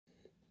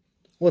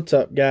What's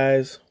up,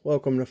 guys?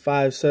 Welcome to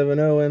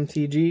 570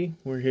 MTG.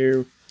 We're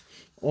here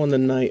on the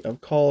night of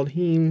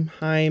Kaldheim,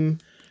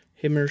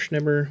 Himmer,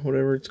 Schnibber,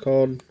 whatever it's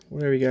called,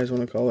 whatever you guys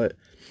want to call it.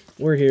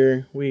 We're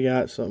here. We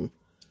got a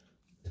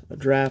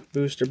draft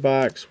booster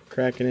box. We're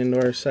cracking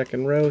into our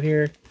second row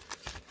here.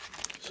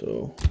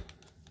 So,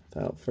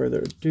 without further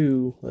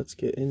ado, let's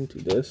get into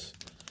this.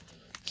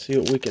 See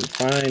what we can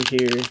find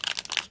here.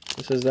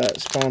 This is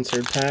that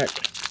sponsored pack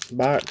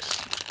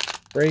box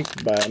break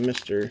by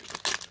Mr.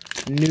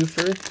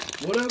 Newfer.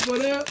 What up,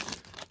 what up?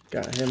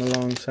 Got him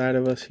alongside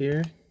of us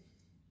here.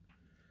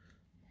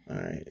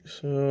 Alright,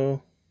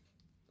 so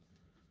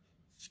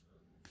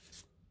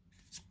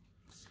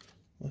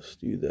let's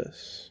do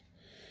this.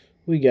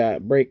 We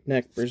got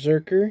Breakneck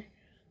Berserker,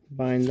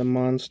 Bind the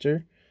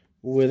Monster,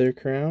 Wither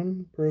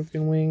Crown,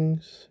 Broken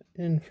Wings,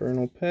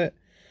 Infernal Pet,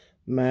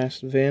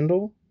 Masked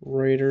Vandal,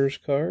 Raiders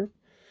Carve,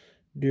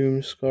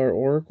 Doomscar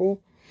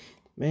Oracle.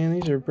 Man,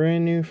 these are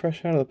brand new,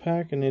 fresh out of the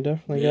pack, and they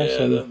definitely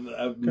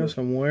got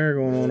some wear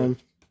going on them.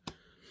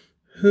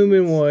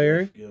 Human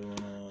Warrior,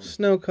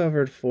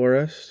 Snow-Covered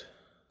Forest.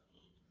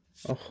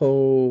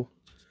 Oh,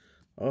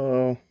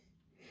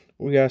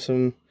 we got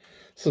some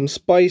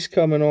spice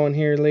coming on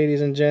here,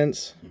 ladies and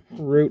gents.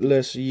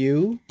 Rootless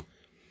U,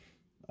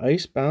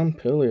 Icebound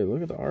Pillar.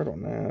 Look at the art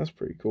on that. That's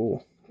pretty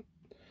cool.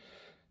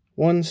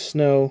 1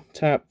 snow.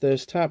 Tap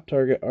this. Tap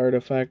target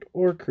artifact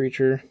or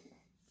creature.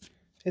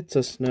 It's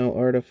a snow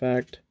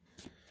artifact.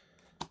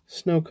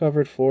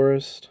 Snow-Covered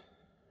Forest.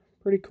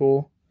 Pretty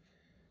cool.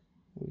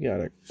 We got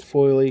a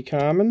foily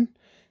common.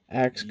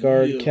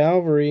 Axguard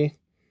Cavalry.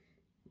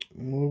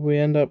 What do we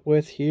end up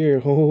with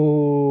here?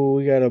 Oh,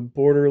 we got a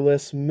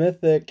borderless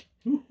mythic.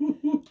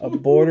 A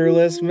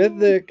borderless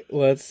mythic.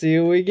 Let's see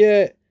what we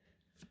get.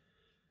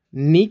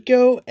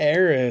 Nico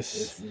Eris.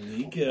 It's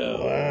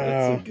Nico. Wow.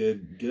 That's a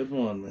good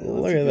one,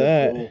 man. Look at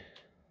that. Pull.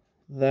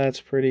 That's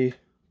pretty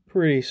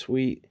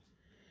sweet.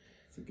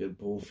 It's a good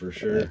pull for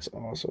sure. That's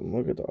awesome.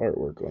 Look at the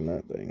artwork on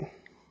that thing.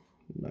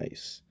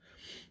 Nice.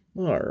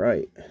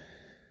 Alright.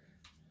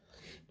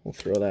 We'll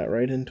throw that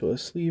right into a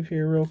sleeve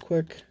here real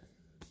quick.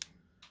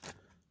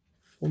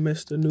 For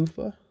Mr.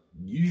 Nufa.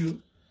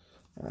 You.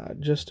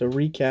 Just to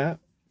recap.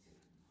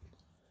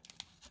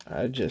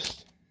 I'm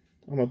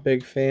a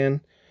big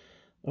fan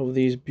of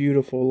these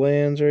beautiful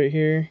lands right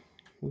here.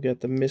 We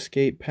got the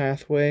Mistgate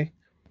Pathway,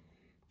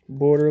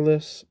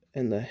 Borderless,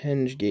 and the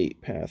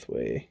Hengegate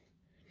Pathway.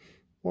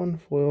 One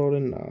foiled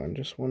and non.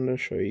 Just wanted to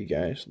show you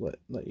guys,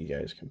 let you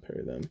guys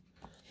compare them.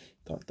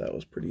 Thought that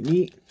was pretty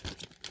neat.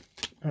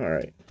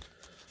 Alright.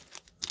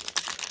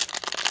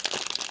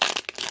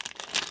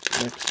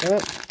 Next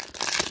up.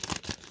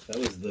 That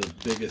was the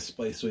biggest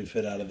spice we've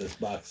hit out of this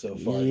box so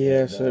far.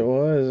 Yes, it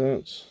was.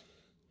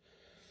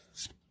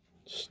 That's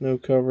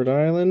Snow-Covered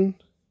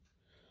Island.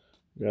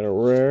 We got a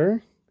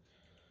rare.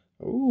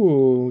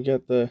 Ooh, we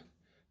got the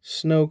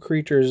Snow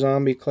Creature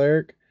Zombie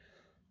Cleric.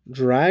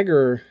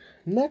 Dragger.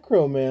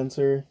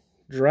 Necromancer.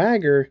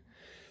 Dragger.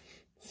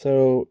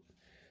 So,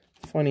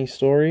 funny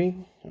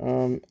story.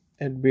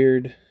 Ed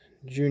Beard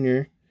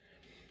Jr.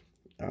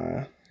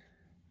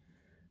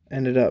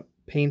 Ended up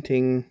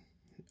painting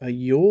a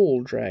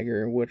Yule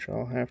Dragger, which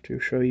I'll have to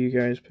show you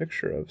guys a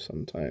picture of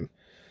sometime.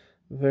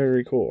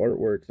 Very cool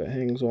artwork that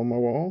hangs on my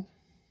wall.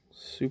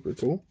 Super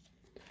cool.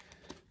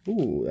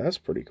 Ooh, that's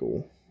pretty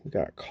cool. We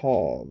got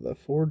Call, the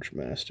Forge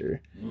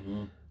Master,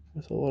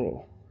 with a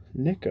little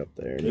nick up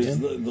there.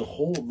 The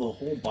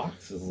whole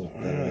box is like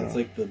that. It's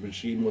like the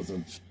machine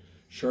wasn't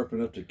sharp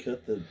enough to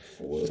cut the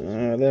foil.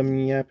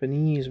 Them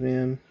Japanese,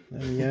 man.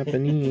 Them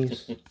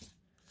Japanese.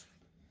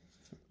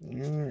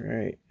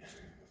 Alright.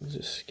 Let's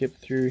just skip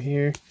through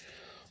here.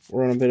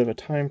 We're on a bit of a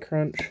time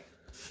crunch.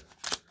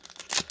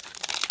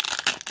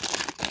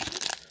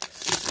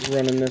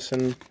 Running this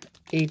in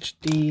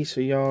HD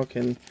so y'all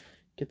can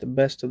get the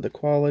best of the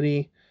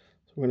quality.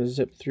 So we're going to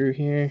zip through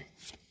here.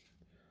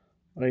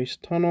 Ice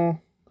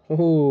Tunnel.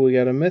 Oh, we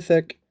got a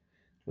mythic.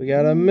 We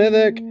got a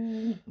mythic.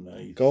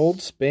 Nice.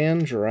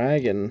 Goldspan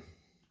Dragon.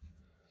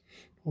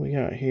 What we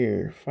got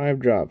here?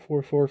 5-drop,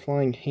 4/4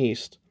 flying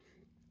haste.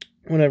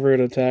 Whenever it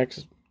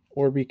attacks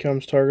or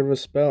becomes target of a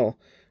spell,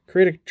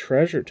 create a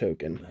treasure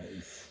token.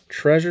 Nice.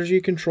 Treasures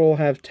you control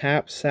have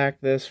tap, sack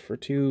this for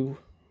 2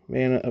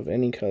 mana of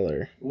any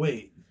color.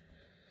 Wait.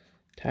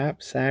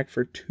 Tap, sack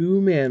for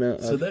 2 mana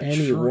of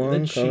any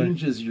one color. That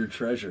changes your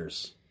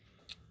treasures.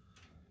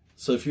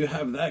 So if you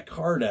have that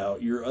card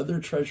out, your other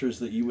treasures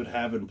that you would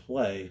have in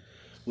play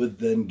would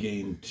then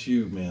gain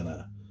 2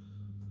 mana.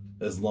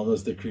 As long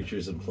as the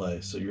creature's in play.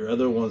 So your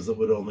other ones that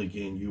would only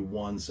gain you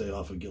 1, say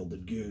off a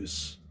Gilded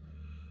Goose,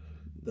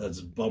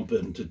 that's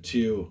bumping to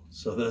 2.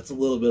 So that's a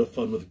little bit of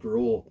fun with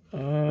Gruul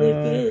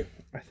right there.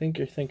 I think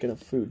you're thinking of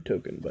food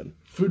token, bud.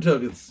 Food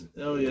tokens.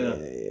 Oh, yeah.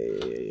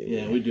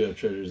 Yeah, we do have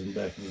treasures in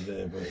back in the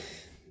day, but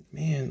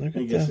man, look at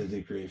that. I guess they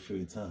did great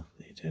foods, huh?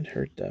 They did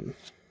hurt them.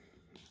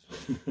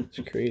 It's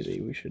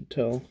crazy. We should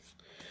tell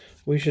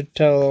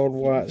old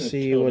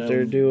Watsy what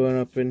they're doing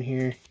up in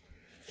here.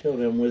 Tell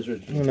them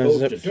wizards I'm gonna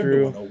zip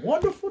through. Doing a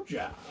wonderful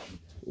job.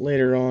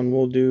 Later on,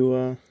 we'll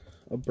do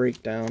a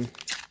breakdown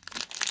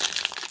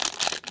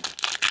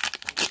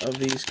of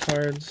these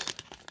cards.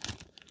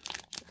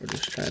 We're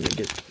just trying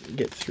to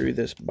get through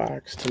this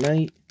box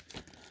tonight,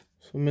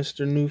 so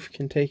Mr. Noof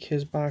can take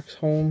his box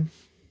home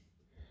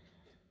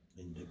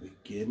and to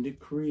begin to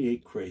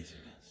create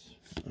craziness.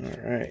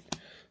 All right,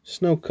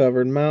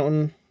 snow-covered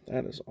mountain.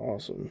 That is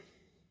awesome.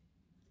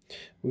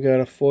 We got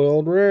a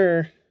foiled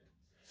rare.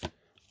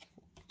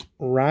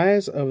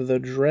 Rise of the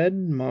Dread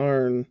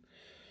Marn.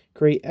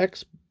 Create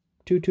X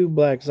 2/2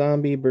 black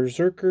zombie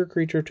berserker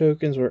creature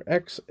tokens where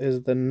X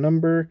is the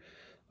number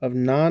of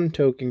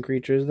non-token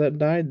creatures that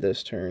died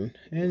this turn.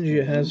 And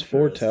it has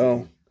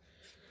foretell.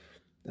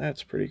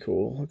 That's pretty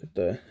cool. Look at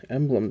the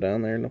emblem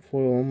down there in the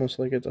foil, almost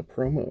like it's a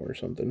promo or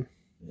something.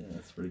 Yeah,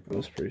 that's pretty cool.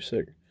 That's pretty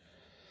sick.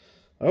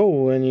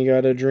 Oh, and you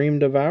got a Dream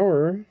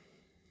Devourer.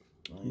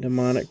 Nice.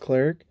 Demonic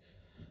Cleric.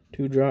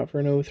 2-drop for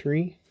an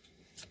 0/3.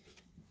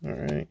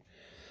 Alright.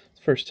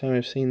 First time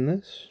I've seen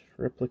this.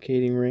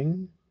 Replicating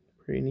Ring.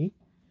 Pretty neat.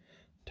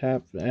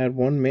 Tap, add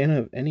 1 mana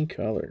of any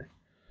color.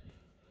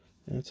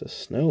 That's a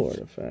snow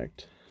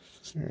artifact.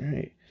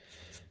 Alright.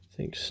 I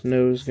think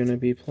snow's going to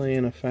be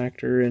playing a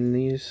factor in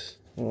these,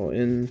 well,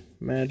 in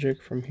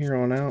Magic from here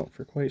on out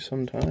for quite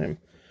some time.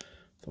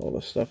 With all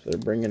the stuff they're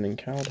bringing in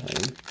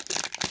Kaldheim.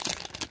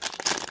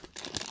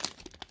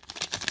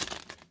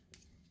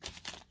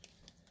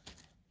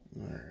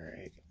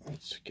 Alright,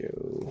 let's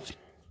go.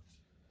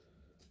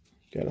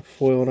 Got a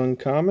foiled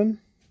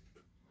uncommon.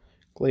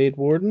 Glade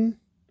Warden.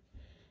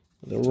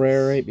 The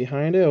rare right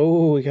behind it.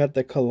 Oh, we got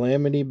the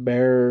Calamity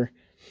Bearer.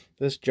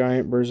 This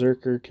giant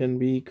berserker can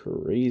be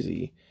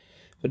crazy.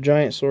 The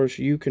giant source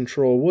you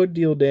control would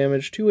deal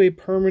damage to a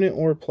permanent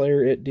or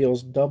player. It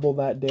deals double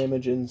that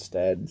damage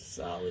instead.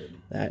 Solid.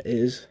 That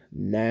is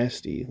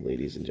nasty,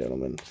 ladies and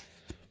gentlemen.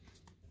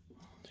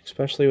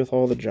 Especially with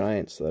all the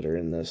giants that are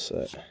in this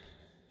set.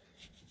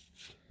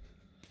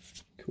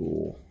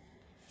 Cool.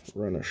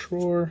 Run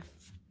ashore.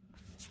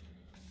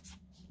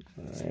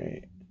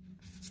 Alright.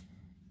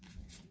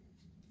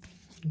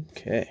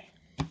 Okay.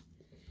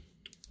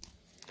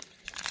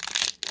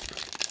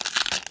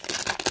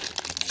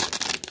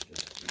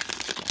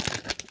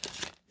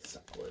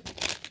 Solid.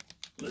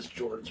 This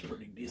Jordan's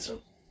pretty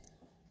decent.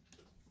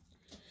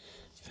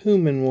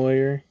 Human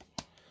Warrior.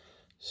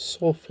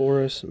 Soul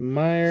Forest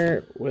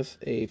Mire with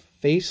a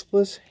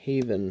Faceless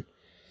Haven.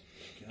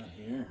 Got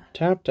here.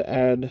 Tap to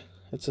add.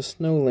 It's a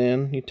snow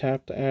land. You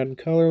tap to add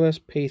colorless,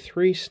 pay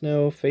 3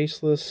 snow.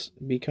 Faceless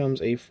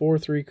becomes a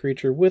 4/3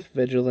 creature with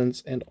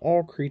vigilance and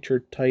all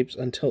creature types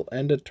until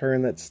end of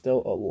turn that's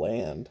still a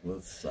land.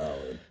 That's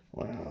solid.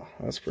 Wow,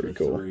 that's pretty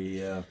cool.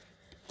 3, yeah.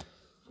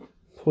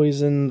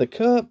 Poison the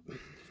Cup.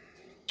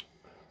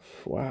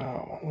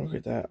 Wow, look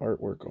at that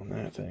artwork on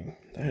that thing.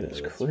 That is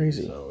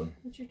crazy.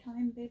 What's your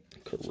time, babe?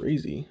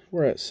 Crazy.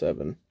 We're at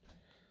 7.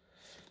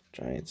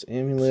 Giant's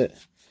Amulet.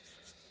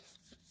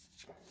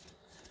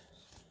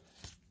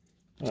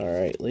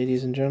 Alright,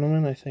 ladies and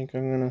gentlemen, I think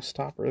I'm going to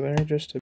stop her there just to